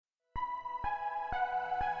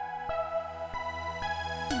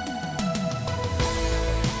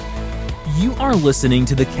You are listening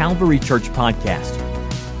to the Calvary Church podcast,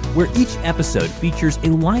 where each episode features a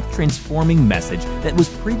life-transforming message that was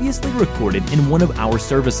previously recorded in one of our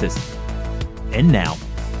services. And now,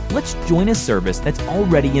 let's join a service that's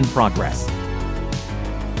already in progress.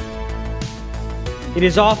 It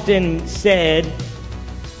is often said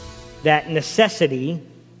that necessity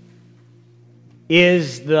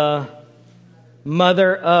is the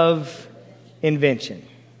mother of invention.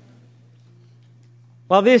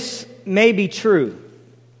 While this may be true,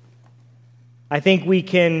 I think we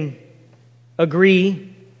can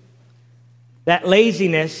agree that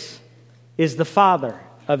laziness is the father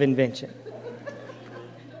of invention.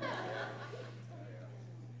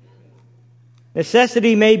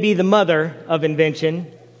 Necessity may be the mother of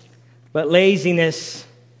invention, but laziness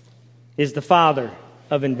is the father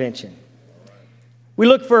of invention. We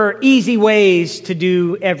look for easy ways to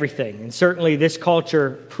do everything, and certainly this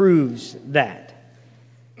culture proves that.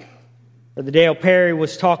 Brother Dale Perry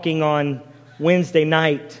was talking on Wednesday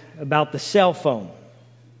night about the cell phone.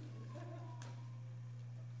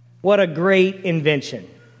 What a great invention,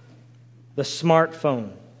 the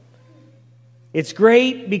smartphone. It's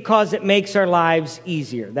great because it makes our lives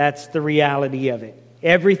easier. That's the reality of it.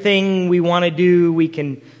 Everything we want to do, we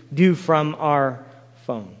can do from our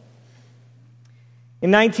phone.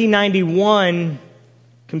 In 1991,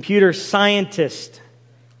 computer scientists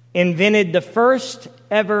invented the first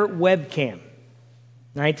ever webcam.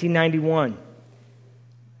 1991.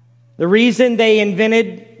 The reason they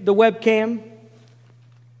invented the webcam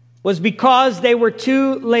was because they were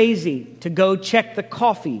too lazy to go check the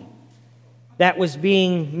coffee that was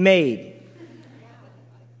being made.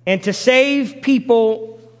 And to save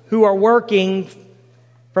people who are working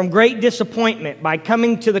from great disappointment by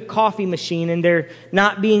coming to the coffee machine and there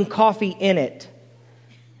not being coffee in it,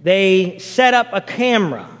 they set up a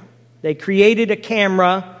camera. They created a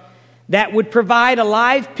camera that would provide a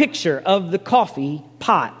live picture of the coffee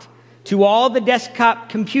pot to all the desktop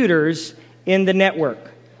computers in the network.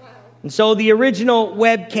 And so the original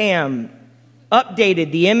webcam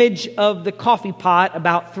updated the image of the coffee pot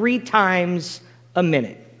about 3 times a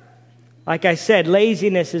minute. Like I said,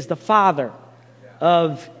 laziness is the father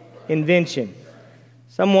of invention.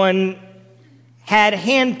 Someone had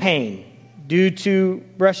hand pain due to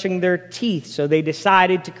brushing their teeth, so they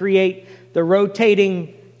decided to create the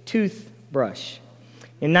rotating toothbrush.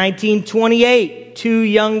 In 1928, 2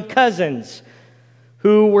 young cousins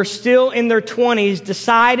who were still in their 20s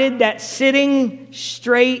decided that sitting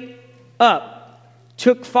straight up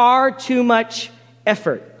took far too much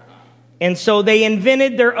effort. And so they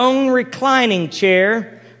invented their own reclining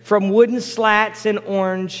chair from wooden slats and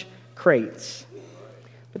orange crates.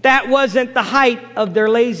 But that wasn't the height of their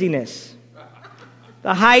laziness.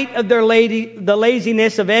 The height of the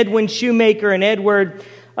laziness of Edwin Shoemaker and Edward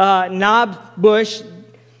Knobbush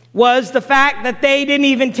was the fact that they didn't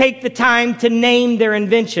even take the time to name their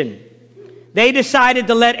invention. They decided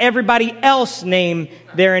to let everybody else name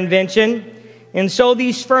their invention. And so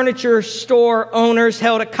these furniture store owners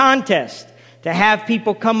held a contest to have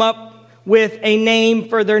people come up with a name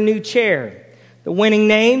for their new chair. The winning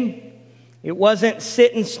name, it wasn't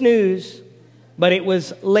Sit and Snooze, but it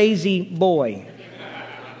was Lazy Boy.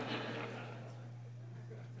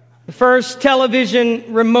 The first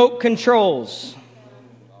television remote controls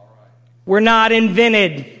were not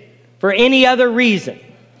invented for any other reason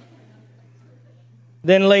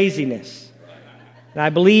than laziness. And I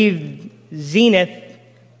believe Zenith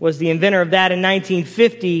was the inventor of that in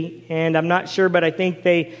 1950, and I'm not sure, but I think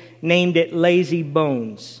they named it Lazy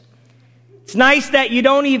Bones. It's nice that you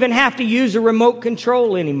don't even have to use a remote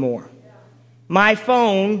control anymore. My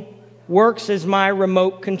phone works as my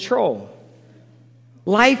remote control.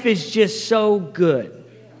 Life is just so good.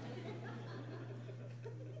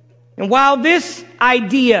 And while this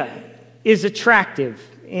idea is attractive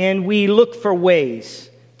and we look for ways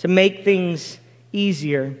to make things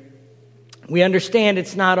easier, we understand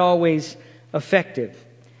it's not always effective.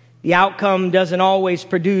 The outcome doesn't always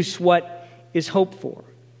produce what is hoped for.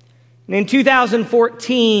 And in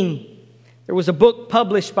 2014, there was a book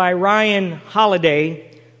published by Ryan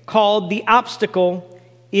Holiday called The Obstacle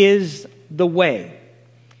is the Way.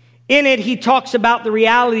 In it, he talks about the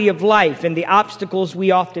reality of life and the obstacles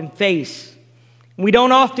we often face. We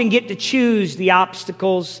don't often get to choose the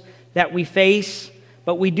obstacles that we face,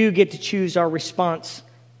 but we do get to choose our response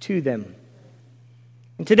to them.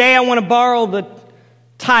 And today I want to borrow the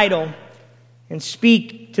title and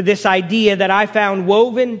speak to this idea that I found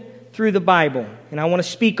woven through the Bible. And I want to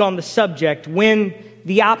speak on the subject, when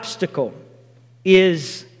the obstacle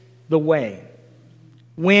is the way.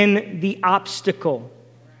 When the obstacle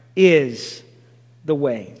is the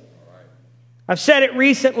way. I've said it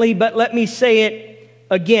recently, but let me say it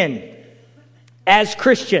again. As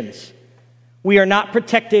Christians, we are not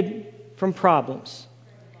protected from problems.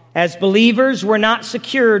 As believers, we're not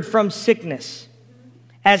secured from sickness.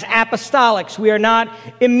 As apostolics, we are not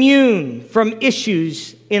immune from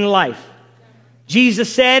issues in life.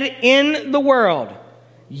 Jesus said, in the world,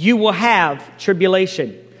 you will have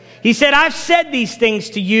tribulation. He said, I've said these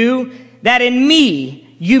things to you, that in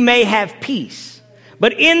me you may have peace.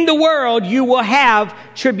 But in the world you will have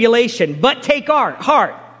tribulation. But take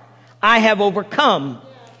heart, I have overcome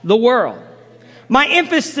the world. My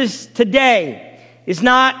emphasis today is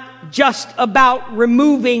not just about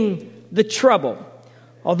removing the trouble.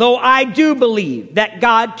 Although I do believe that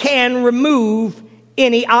God can remove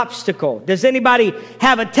any obstacle. Does anybody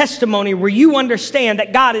have a testimony where you understand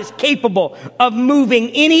that God is capable of moving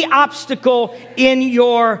any obstacle in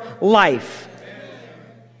your life?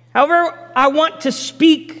 However, I want to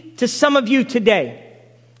speak to some of you today.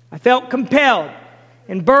 I felt compelled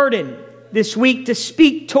and burdened this week to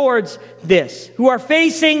speak towards this, who are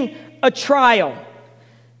facing a trial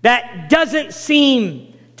that doesn't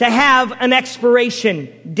seem to have an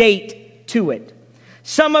expiration date to it.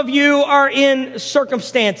 Some of you are in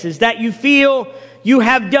circumstances that you feel you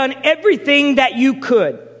have done everything that you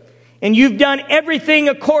could, and you've done everything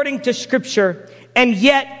according to Scripture, and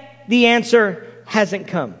yet the answer hasn't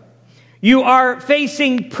come. You are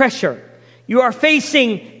facing pressure. You are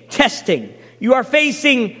facing testing. You are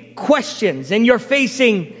facing questions, and you're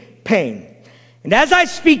facing pain. And as I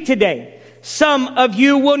speak today, some of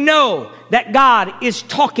you will know that God is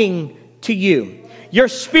talking to you. Your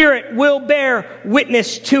spirit will bear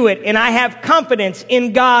witness to it, and I have confidence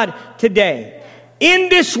in God today. In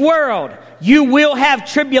this world, you will have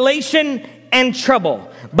tribulation and trouble,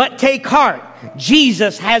 but take heart.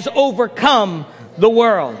 Jesus has overcome the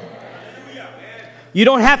world. You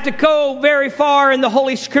don't have to go very far in the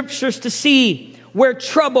Holy Scriptures to see where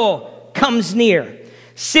trouble comes near.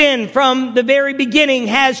 Sin from the very beginning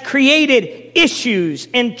has created issues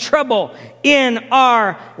and trouble in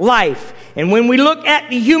our life. And when we look at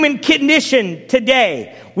the human condition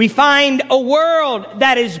today, we find a world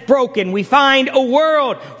that is broken. We find a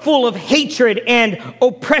world full of hatred and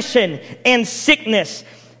oppression and sickness.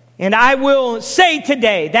 And I will say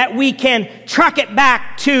today that we can track it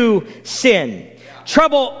back to sin.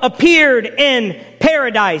 Trouble appeared in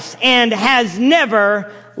paradise and has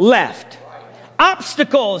never left.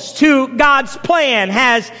 Obstacles to God's plan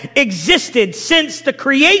has existed since the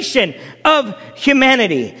creation of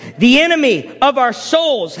humanity. The enemy of our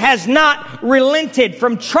souls has not relented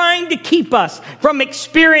from trying to keep us from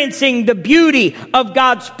experiencing the beauty of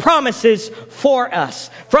God's promises for us.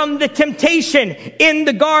 From the temptation in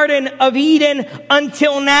the Garden of Eden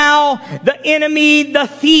until now, the enemy, the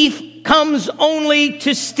thief, comes only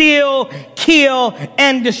to steal, kill,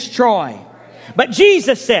 and destroy. But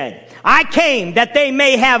Jesus said, I came that they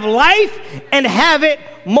may have life and have it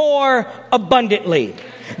more abundantly.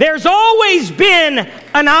 There's always been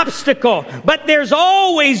an obstacle, but there's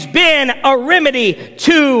always been a remedy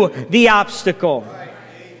to the obstacle.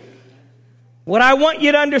 What I want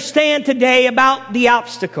you to understand today about the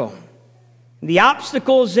obstacles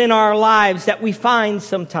in our lives that we find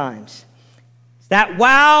sometimes, is that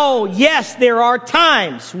while, yes, there are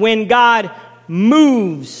times when God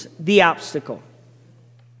moves the obstacle,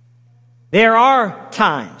 there are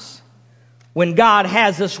times when God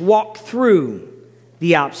has us walk through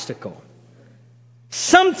the obstacle.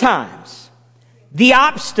 Sometimes the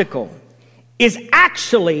obstacle is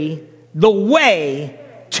actually the way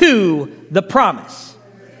to the promise.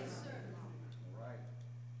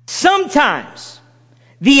 Sometimes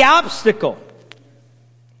the obstacle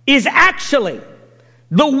is actually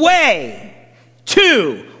the way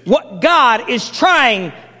to what God is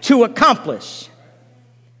trying to accomplish.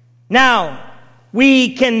 Now,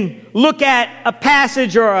 we can look at a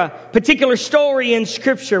passage or a particular story in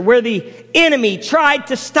Scripture where the enemy tried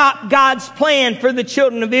to stop God's plan for the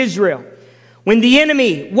children of Israel. When the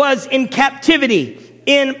enemy was in captivity,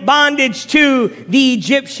 in bondage to the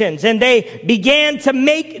Egyptians, and they began to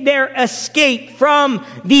make their escape from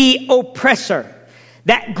the oppressor.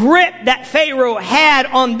 That grip that Pharaoh had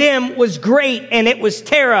on them was great, and it was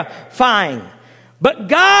terrifying. But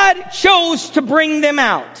God chose to bring them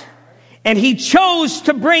out. And He chose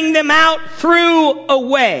to bring them out through a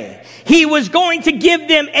way. He was going to give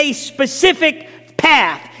them a specific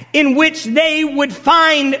path in which they would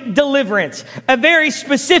find deliverance. A very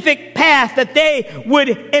specific path that they would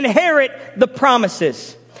inherit the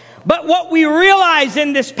promises. But what we realize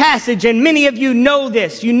in this passage, and many of you know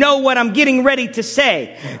this, you know what I'm getting ready to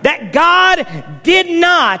say, that God did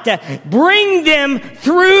not bring them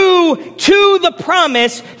through to the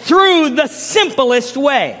promise through the simplest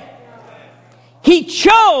way. He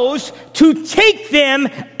chose to take them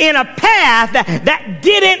in a path that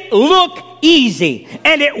didn't look easy,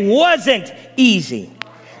 and it wasn't easy.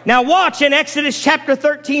 Now watch in Exodus chapter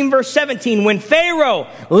 13, verse 17, when Pharaoh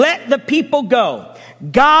let the people go,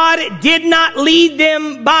 God did not lead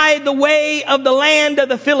them by the way of the land of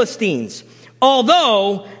the Philistines,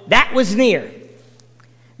 although that was near.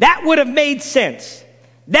 That would have made sense.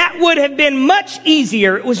 That would have been much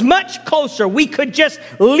easier. It was much closer. We could just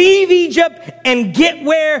leave Egypt and get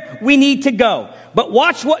where we need to go. But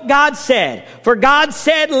watch what God said. For God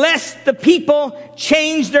said, lest the people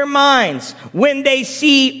change their minds when they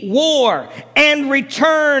see war and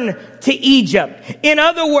return to Egypt. In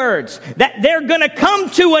other words, that they're going to come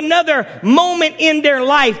to another moment in their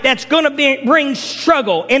life that's going to bring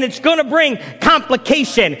struggle, and it's going to bring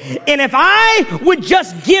complication. And if I would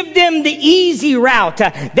just give them the easy route,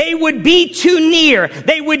 they would be too near.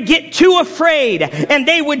 They would get too afraid, and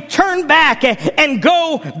they would turn back and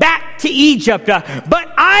go back to Egypt.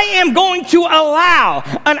 But I am going to allow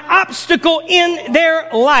an obstacle in their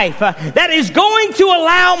life that is going to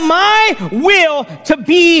allow my will to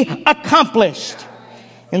be accomplished.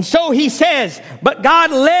 And so he says, but God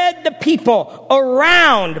led the people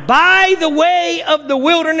around by the way of the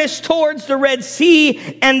wilderness towards the Red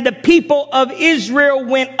Sea, and the people of Israel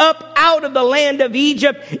went up out of the land of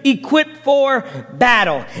Egypt equipped for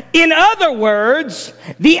battle. In other words,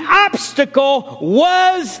 the obstacle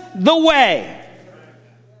was the way.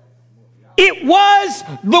 It was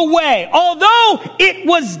the way. Although it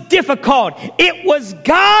was difficult, it was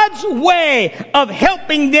God's way of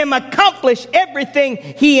helping them accomplish everything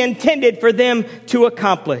He intended for them to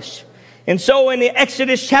accomplish. And so in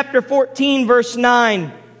Exodus chapter 14, verse 9,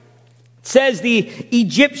 it says the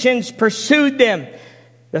Egyptians pursued them.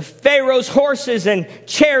 The Pharaoh's horses and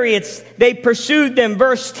chariots, they pursued them.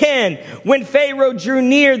 Verse 10, when Pharaoh drew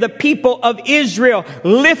near, the people of Israel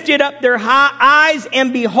lifted up their eyes,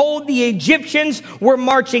 and behold, the Egyptians were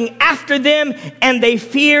marching after them, and they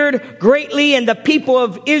feared greatly. And the people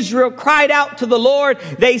of Israel cried out to the Lord.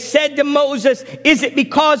 They said to Moses, is it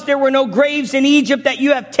because there were no graves in Egypt that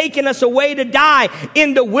you have taken us away to die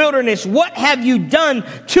in the wilderness? What have you done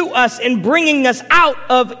to us in bringing us out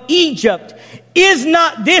of Egypt? Is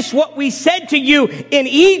not this what we said to you in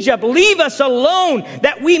Egypt? Leave us alone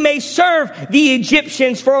that we may serve the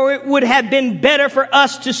Egyptians, for it would have been better for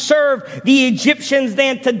us to serve the Egyptians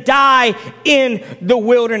than to die in the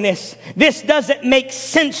wilderness. This doesn't make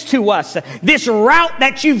sense to us. This route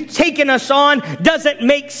that you've taken us on doesn't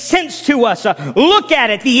make sense to us. Look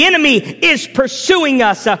at it. The enemy is pursuing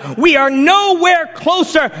us. We are nowhere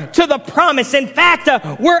closer to the promise. In fact,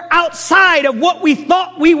 we're outside of what we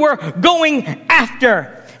thought we were going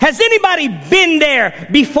after. Has anybody been there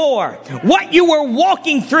before? What you were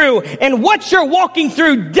walking through and what you're walking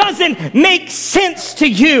through doesn't make sense to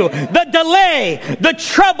you. The delay, the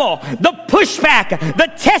trouble, the pushback,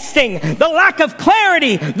 the testing, the lack of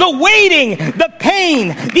clarity, the waiting, the pain,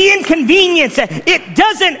 the inconvenience. It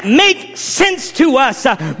doesn't make sense to us.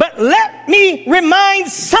 But let me remind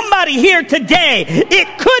somebody here today,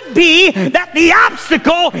 it could be that the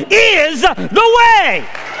obstacle is the way.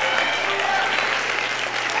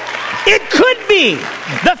 It could be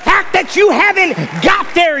the fact that you haven't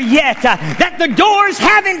got there yet, that the doors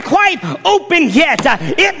haven't quite opened yet.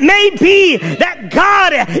 It may be that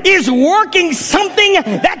God is working something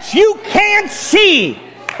that you can't see.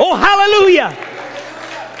 Oh, hallelujah.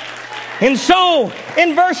 And so,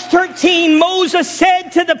 in verse 13, Moses said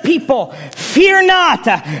to the people, fear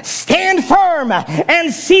not, stand firm,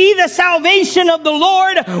 and see the salvation of the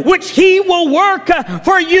Lord, which He will work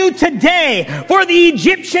for you today. For the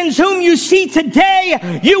Egyptians whom you see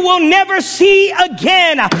today, you will never see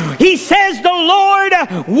again. He says the Lord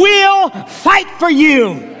will fight for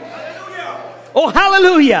you. Oh,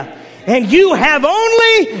 hallelujah. And you have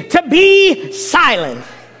only to be silent.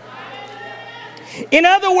 In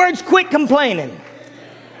other words, quit complaining.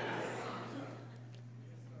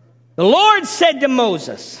 The Lord said to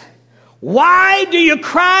Moses, why do you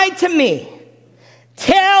cry to me?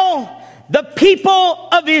 Tell the people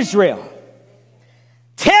of Israel.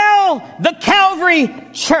 Tell the Calvary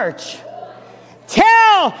Church.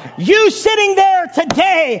 Tell you sitting there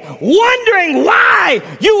today wondering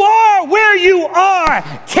why you are where you are.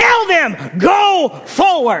 Tell them, go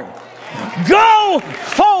forward. Go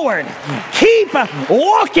forward. Keep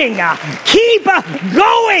walking. Keep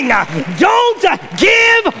going. Don't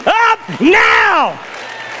give up now.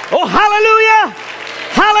 Oh, hallelujah!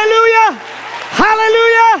 Hallelujah!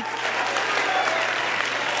 Hallelujah!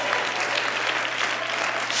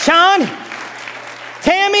 Sean,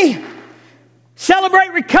 Tammy,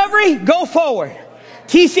 Celebrate Recovery, go forward.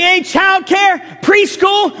 TCA Childcare,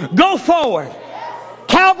 preschool, go forward.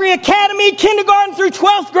 Calvary Academy, kindergarten through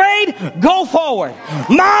 12th grade, go forward.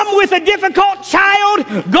 Mom with a difficult child,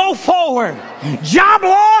 go forward. Job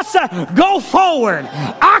loss, go forward.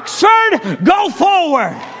 Oxford, go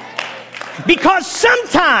forward. Because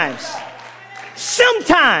sometimes,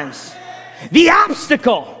 the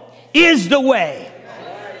obstacle is the way.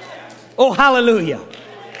 Oh, hallelujah.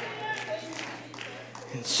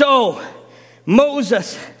 And so,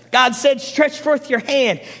 Moses, God said, stretch forth your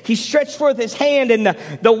hand. He stretched forth his hand and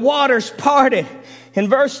the waters parted. In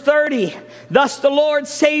verse 30, thus the Lord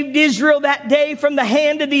saved Israel that day from the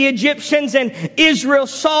hand of the Egyptians, and Israel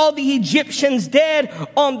saw the Egyptians dead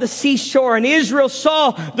on the seashore. And Israel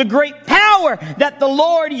saw the great power that the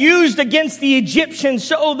Lord used against the Egyptians.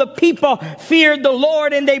 So the people feared the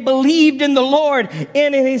Lord, and they believed in the Lord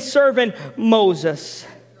and in his servant Moses.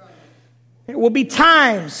 There will be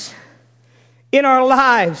times in our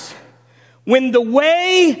lives when the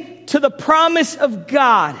way to the promise of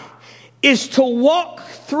God is to walk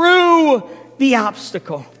through the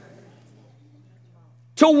obstacle,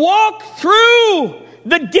 to walk through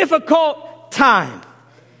the difficult time.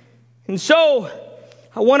 And so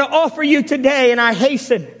I want to offer you today, and I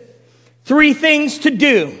hasten, 3 things to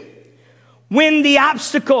do when the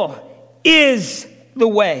obstacle is the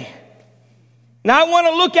way. Now I want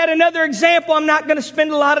to look at another example. I'm not going to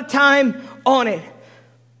spend a lot of time on it,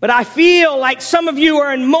 but I feel like some of you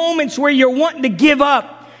are in moments where you're wanting to give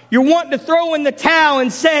up. You're wanting to throw in the towel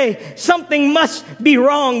and say something must be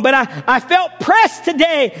wrong. But I felt pressed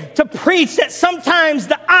today to preach that sometimes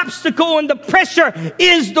the obstacle and the pressure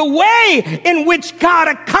is the way in which God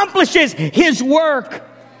accomplishes his work.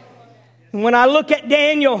 And when I look at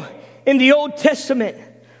Daniel in the Old Testament,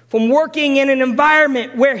 from working in an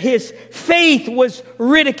environment where his faith was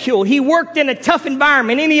ridiculed. He worked in a tough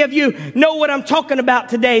environment. Any of you know what I'm talking about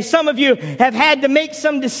today? Some of you have had to make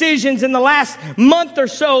some decisions in the last month or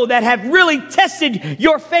so that have really tested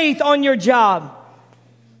your faith on your job.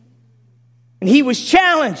 And he was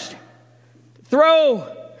challenged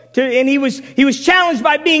and he was challenged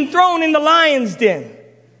by being thrown in the lion's den.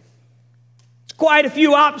 It's quite a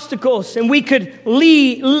few obstacles, and we could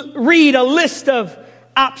read a list of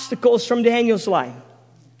obstacles from Daniel's life.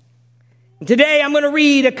 Today I'm going to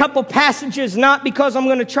read a couple passages, not because I'm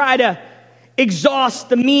going to try to exhaust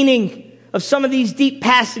the meaning of some of these deep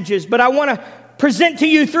passages, but I want to present to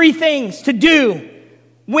you 3 things to do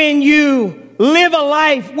when you live a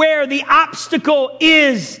life where the obstacle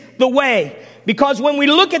is the way. Because when we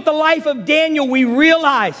look at the life of Daniel, we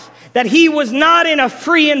realize that he was not in a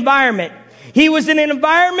free environment. He was in an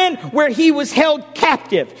environment where he was held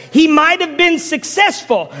captive. He might have been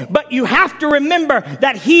successful, but you have to remember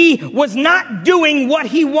that he was not doing what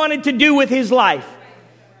he wanted to do with his life.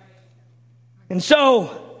 And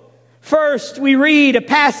so, first we read a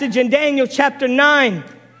passage in Daniel chapter 9.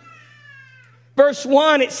 Verse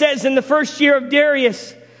 1, it says, in the first year of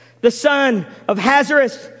Darius, the son of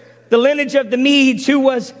Ahasuerus, the lineage of the Medes, who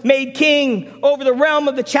was made king over the realm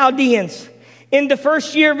of the Chaldeans, in the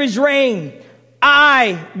first year of his reign,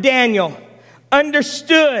 I, Daniel,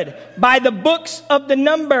 understood by the books of the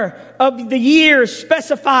number of the years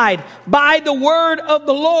specified by the word of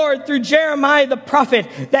the Lord through Jeremiah the prophet,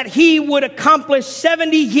 that he would accomplish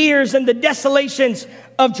 70 years in the desolations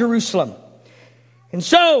of Jerusalem. And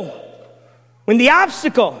so, when the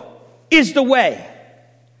obstacle is the way,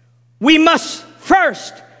 we must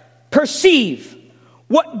first perceive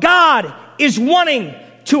what God is wanting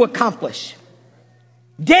to accomplish.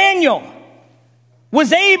 Daniel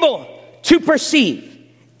was able to perceive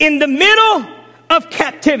in the middle of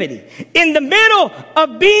captivity, in the middle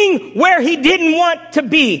of being where he didn't want to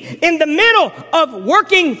be, in the middle of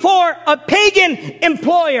working for a pagan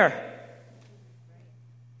employer.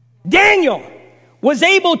 Daniel was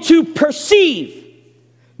able to perceive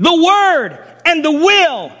the word and the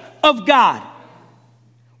will of God.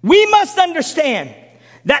 We must understand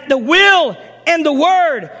that the will and the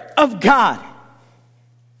word of God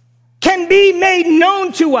can be made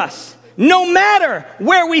known to us no matter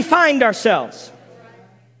where we find ourselves.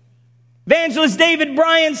 Evangelist David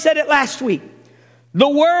Bryan said it last week. The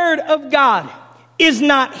word of God is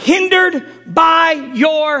not hindered by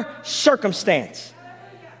your circumstance.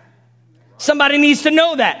 Somebody needs to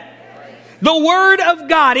know that. The Word of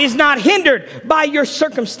God is not hindered by your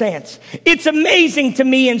circumstance. It's amazing to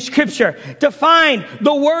me in Scripture to find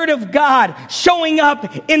the Word of God showing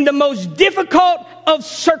up in the most difficult of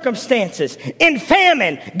circumstances. In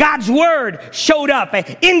famine, God's Word showed up.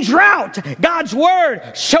 In drought, God's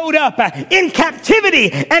Word showed up. In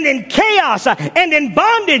captivity and in chaos and in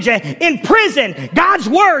bondage, in prison, God's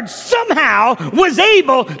Word somehow was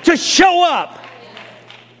able to show up.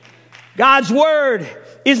 God's Word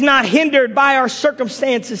is not hindered by our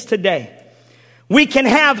circumstances today. We can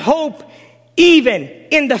have hope even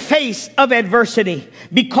in the face of adversity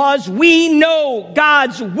because we know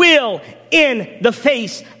God's will in the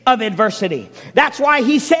face of adversity. That's why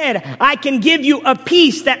he said, I can give you a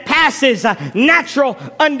peace that passes natural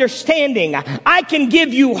understanding. I can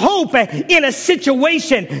give you hope in a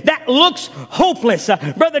situation that looks hopeless.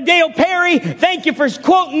 Brother Dale Perry, thank you for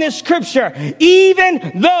quoting this scripture.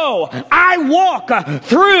 Even though I walk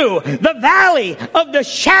through the valley of the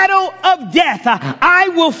shadow of death, I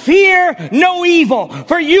will fear no evil,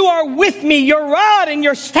 for you are with me. Your rod and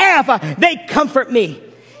your staff, they comfort me.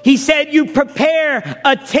 He said, you prepare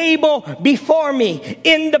a table before me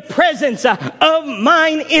in the presence of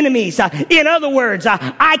mine enemies. In other words,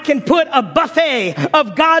 I can put a buffet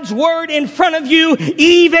of God's Word in front of you,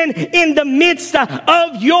 even in the midst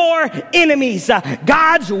of your enemies.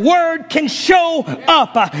 God's Word can show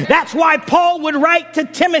up. That's why Paul would write to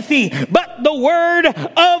Timothy, but the Word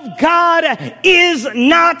of God is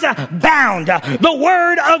not bound. The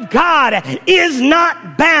Word of God is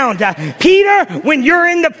not bound. Peter, when you're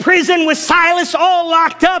in the prison with Silas all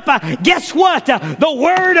locked up, guess what? The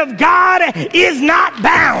Word of God is not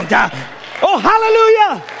bound. Oh,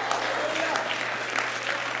 hallelujah.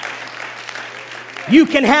 You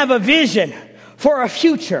can have a vision for a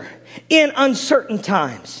future in uncertain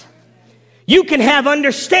times. You can have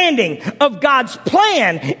understanding of God's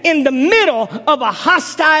plan in the middle of a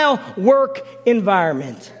hostile work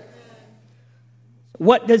environment.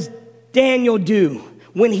 What does Daniel do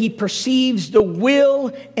when he perceives the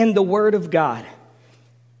will and the Word of God?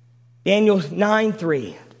 Daniel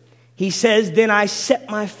 9:3. He says, then I set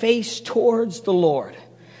my face towards the Lord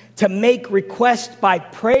to make request by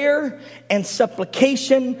prayer and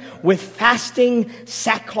supplication with fasting,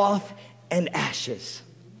 sackcloth, and ashes.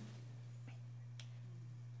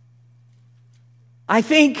 I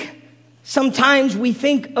think sometimes we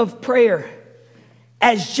think of prayer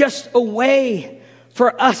as just a way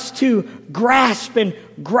for us to grasp and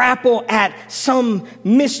grapple at some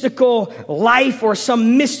mystical life or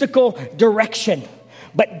some mystical direction.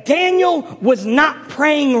 But Daniel was not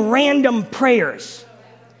praying random prayers.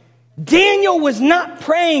 Daniel was not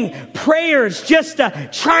praying prayers just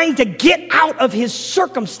trying to get out of his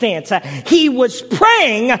circumstance. He was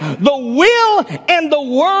praying the will and the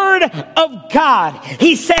Word of God.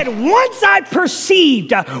 He said, once I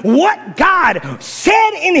perceived what God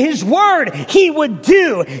said in His Word He would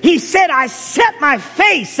do, He said, I set my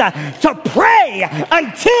face to pray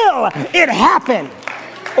until it happened.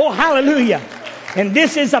 Oh, hallelujah. And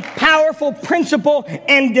this is a powerful principle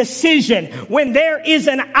and decision. When there is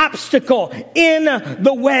an obstacle in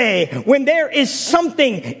the way, when there is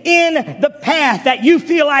something in the path that you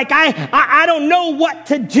feel like, I don't know what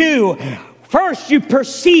to do. First, you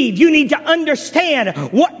perceive, you need to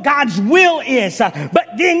understand what God's will is.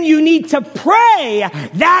 But then you need to pray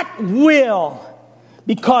that will.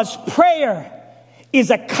 Because prayer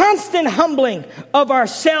is a constant humbling of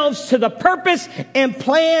ourselves to the purpose and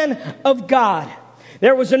plan of God.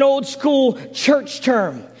 There was an old school church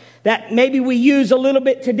term that maybe we use a little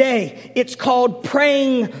bit today. It's called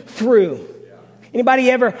praying through. Anybody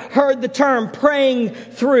ever heard the term praying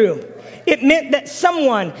through? It meant that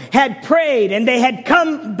someone had prayed and they had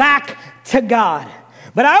come back to God.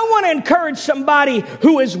 But I want to encourage somebody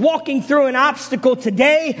who is walking through an obstacle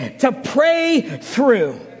today to pray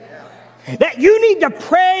through. That you need to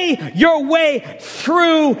pray your way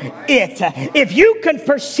through it. If you can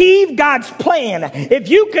perceive God's plan, if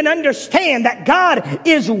you can understand that God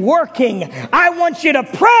is working, I want you to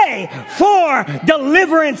pray for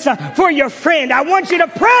deliverance for your friend. I want you to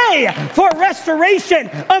pray for restoration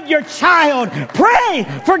of your child. Pray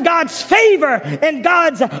for God's favor and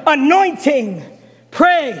God's anointing.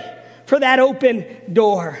 Pray for that open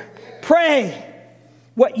door. Pray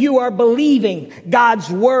what you are believing God's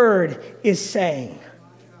Word is saying.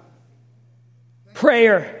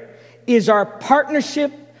 Prayer is our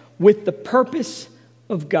partnership with the purpose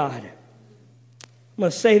of God. I'm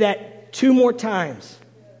going to say that 2 more times.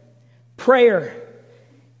 Prayer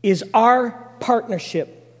is our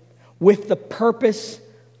partnership with the purpose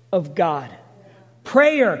of God.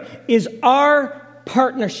 Prayer is our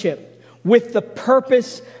partnership with the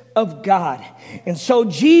purpose of God. And so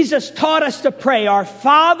Jesus taught us to pray, "Our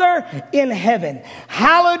Father in heaven,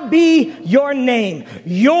 hallowed be your name.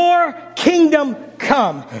 Your kingdom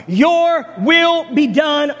come. Your will be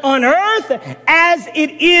done on earth as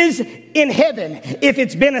it is in heaven. If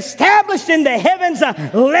it's been established in the heavens,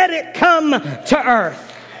 let it come to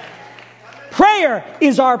earth." Prayer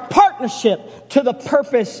is our partnership to the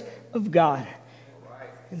purpose of God.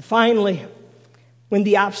 And finally, when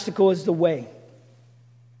the obstacle is the way,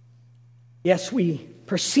 yes, we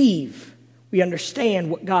perceive, we understand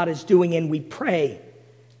what God is doing, and we pray.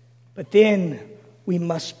 But then we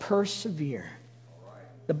must persevere.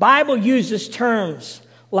 The Bible uses terms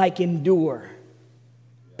like endure,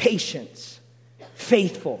 patience,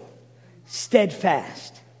 faithful,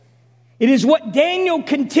 steadfast. It is what Daniel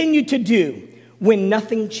continued to do when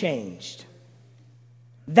nothing changed.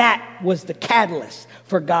 That was the catalyst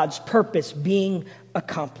for God's purpose being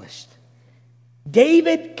accomplished.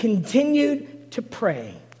 David continued to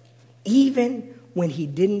pray even when he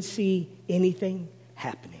didn't see anything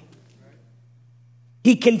happening.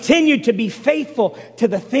 He continued to be faithful to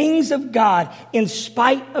the things of God in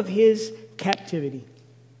spite of his captivity.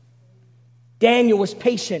 Daniel was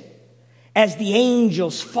patient as the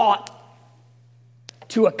angels fought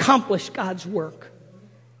to accomplish God's work.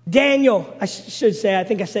 Daniel, I should say, I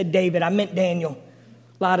think I said David, I meant Daniel.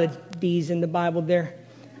 A lot of D's in the Bible there.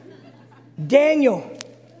 Daniel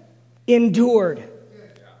endured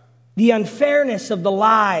the unfairness of the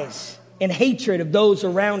lies and hatred of those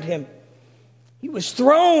around him. He was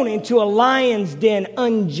thrown into a lion's den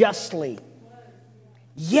unjustly.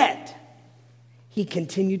 Yet, he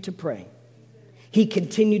continued to pray. He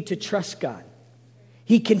continued to trust God.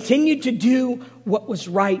 He continued to do what was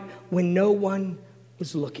right when no one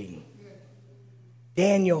was looking.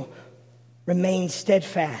 Daniel remained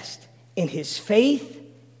steadfast in his faith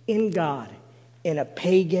in God in a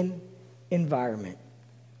pagan environment.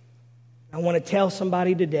 I want to tell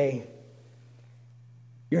somebody today,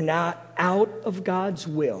 you're not out of God's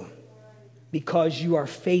will because you are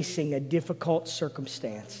facing a difficult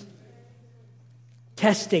circumstance.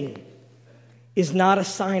 Testing is not a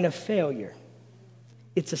sign of failure.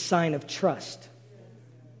 It's a sign of trust.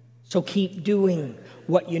 So keep doing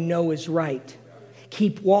what you know is right.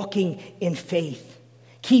 Keep walking in faith.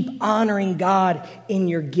 Keep honoring God in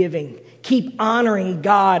your giving. Keep honoring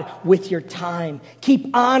God with your time.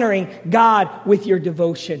 Keep honoring God with your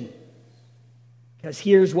devotion. Because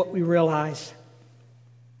here's what we realize.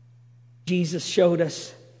 Jesus showed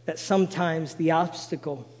us that sometimes the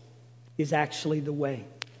obstacle is actually the way.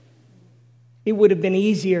 It would have been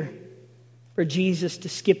easier for Jesus to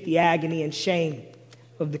skip the agony and shame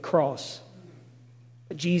of the cross.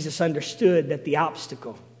 But Jesus understood that the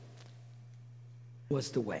obstacle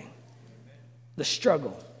was the way. The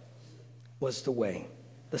struggle was the way.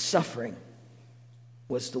 The suffering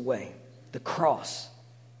was the way. The cross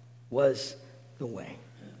was the way.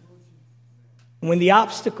 When the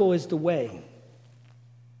obstacle is the way,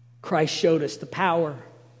 Christ showed us the power,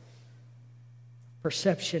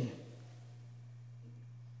 perception,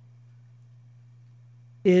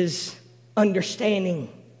 is understanding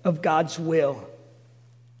of God's will.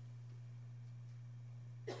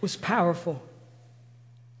 It was powerful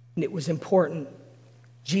and it was important.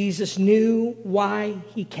 Jesus knew why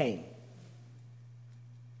he came.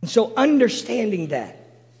 And so understanding that,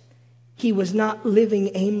 he was not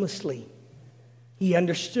living aimlessly. He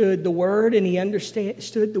understood the word and he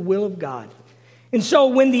understood the will of God. And so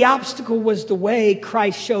when the obstacle was the way,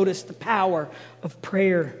 Christ showed us the power of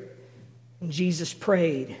prayer. And Jesus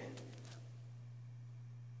prayed.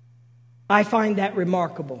 I find that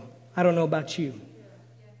remarkable. I don't know about you.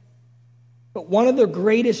 But one of the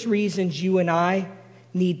greatest reasons you and I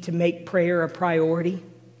need to make prayer a priority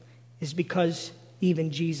is because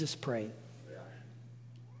even Jesus prayed.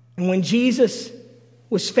 And when Jesus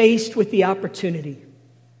was faced with the opportunity,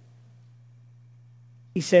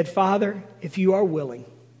 he said, "Father, if you are willing,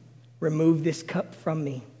 remove this cup from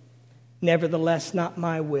me. Nevertheless, not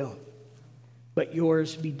my will, but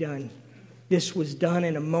yours be done." This was done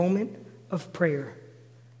in a moment of prayer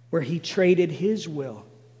where he traded his will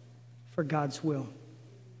for God's will.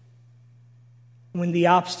 When the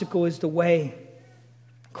obstacle is the way,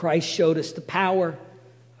 Christ showed us the power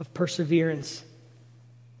of perseverance.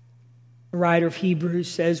 The writer of Hebrews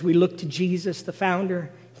says, we look to Jesus, the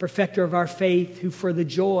founder, perfecter of our faith, who for the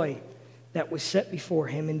joy that was set before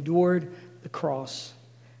him endured the cross,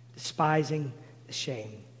 despising the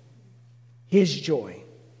shame. His joy,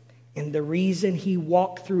 and the reason he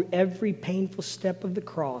walked through every painful step of the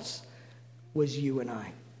cross, was you and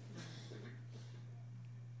I.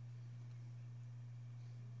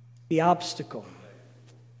 The obstacle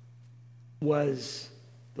was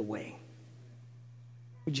the way.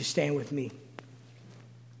 Would you stand with me?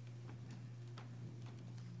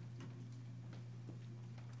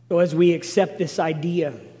 So as we accept this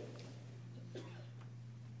idea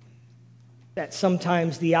that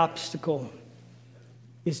sometimes the obstacle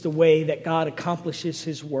is the way that God accomplishes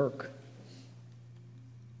his work,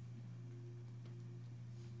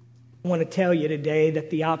 I want to tell you today that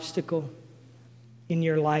the obstacle in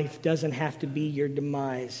your life doesn't have to be your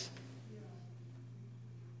demise.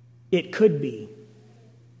 It could be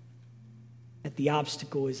that the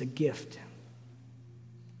obstacle is a gift.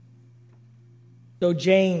 So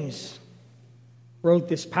James wrote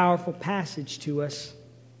this powerful passage to us.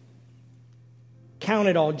 Count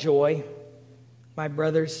it all joy, my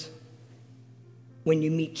brothers, when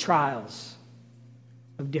you meet trials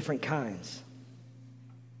of different kinds.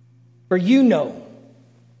 For you know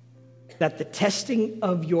that the testing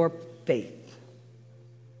of your faith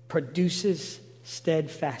produces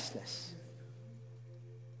steadfastness.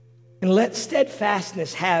 And let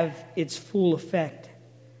steadfastness have its full effect,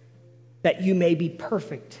 that you may be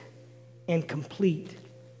perfect and complete,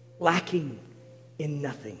 lacking in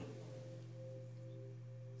nothing.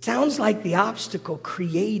 Sounds like the obstacle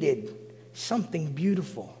created something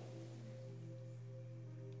beautiful.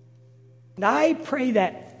 And I pray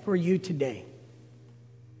that for you today,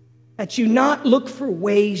 that you not look for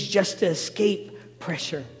ways just to escape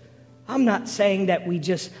pressure. I'm not saying that we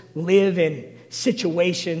just live in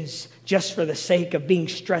situations just for the sake of being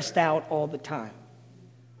stressed out all the time.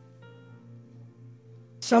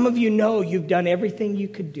 Some of you know you've done everything you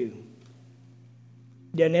could do,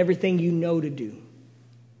 done everything you know to do,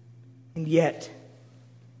 and yet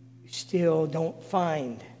you still don't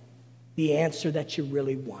find the answer that you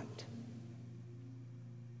really want.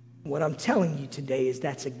 What I'm telling you today is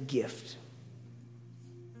that's a gift.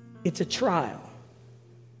 It's a trial.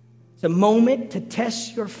 It's a moment to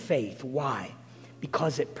test your faith. Why?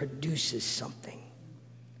 Because it produces something.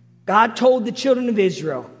 God told the children of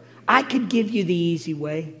Israel, I could give you the easy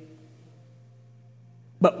way.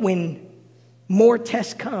 But when more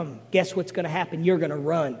tests come, guess what's going to happen? You're going to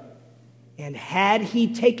run. And had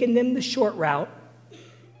he taken them the short route,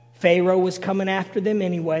 Pharaoh was coming after them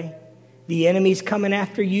anyway. The enemy's coming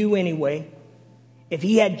after you anyway. If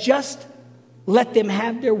he had just let them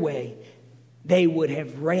have their way, they would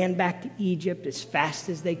have ran back to Egypt as fast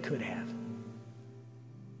as they could have.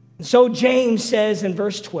 And so James says in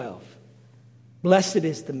verse 12, blessed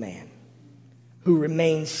is the man who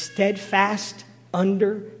remains steadfast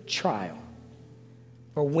under trial.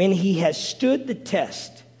 For when he has stood the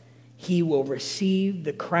test, he will receive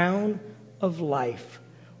the crown of life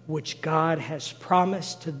which God has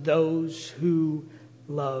promised to those who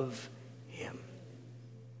love him.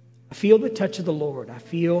 I feel the touch of the Lord. I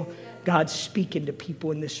feel God speaking to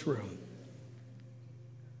people in this room.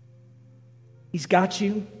 He's got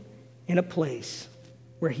you in a place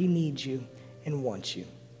where he needs you and wants you.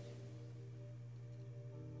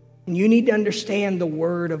 And you need to understand the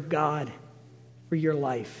word of God for your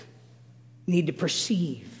life. You need to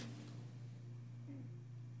perceive.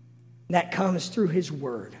 That comes through his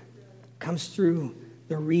word, comes through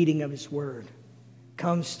the reading of his word,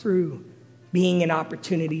 comes through being in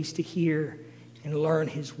opportunities to hear and learn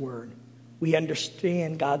his word. We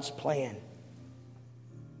understand God's plan.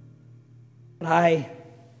 But I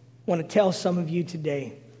want to tell some of you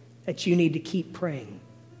today that you need to keep praying.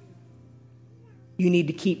 You need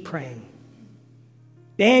to keep praying.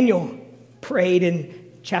 Daniel prayed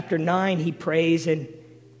in chapter 9, he prays, and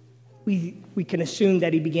we can assume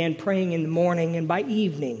that he began praying in the morning, and by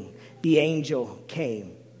evening, the angel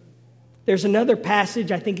came. There's another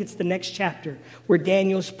passage, I think it's the next chapter, where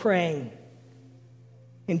Daniel's praying.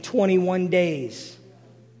 In 21 days,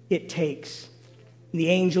 it takes. And the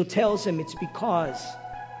angel tells him it's because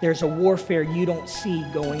there's a warfare you don't see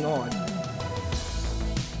going on.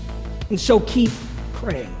 And so keep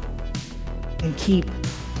praying and keep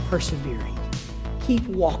persevering. Keep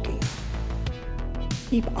walking.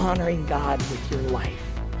 Keep honoring God with your life.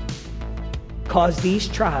 Because these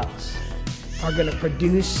trials are going to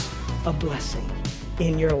produce a blessing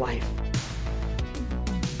in your life.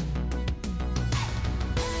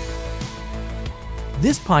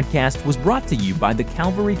 This podcast was brought to you by the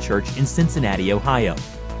Calvary Church in Cincinnati, Ohio.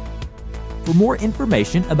 For more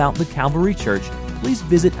information about the Calvary Church, please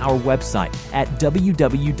visit our website at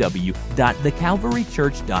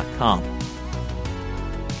www.thecalvarychurch.com.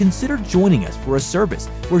 Consider joining us for a service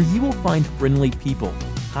where you will find friendly people,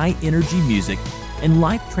 high-energy music, and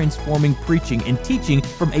life-transforming preaching and teaching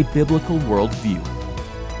from a biblical worldview.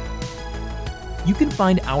 You can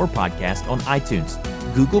find our podcast on iTunes,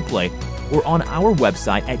 Google Play, or on our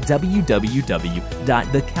website at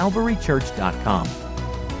www.thecalvarychurch.com.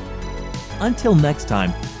 Until next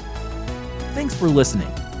time, thanks for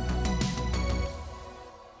listening.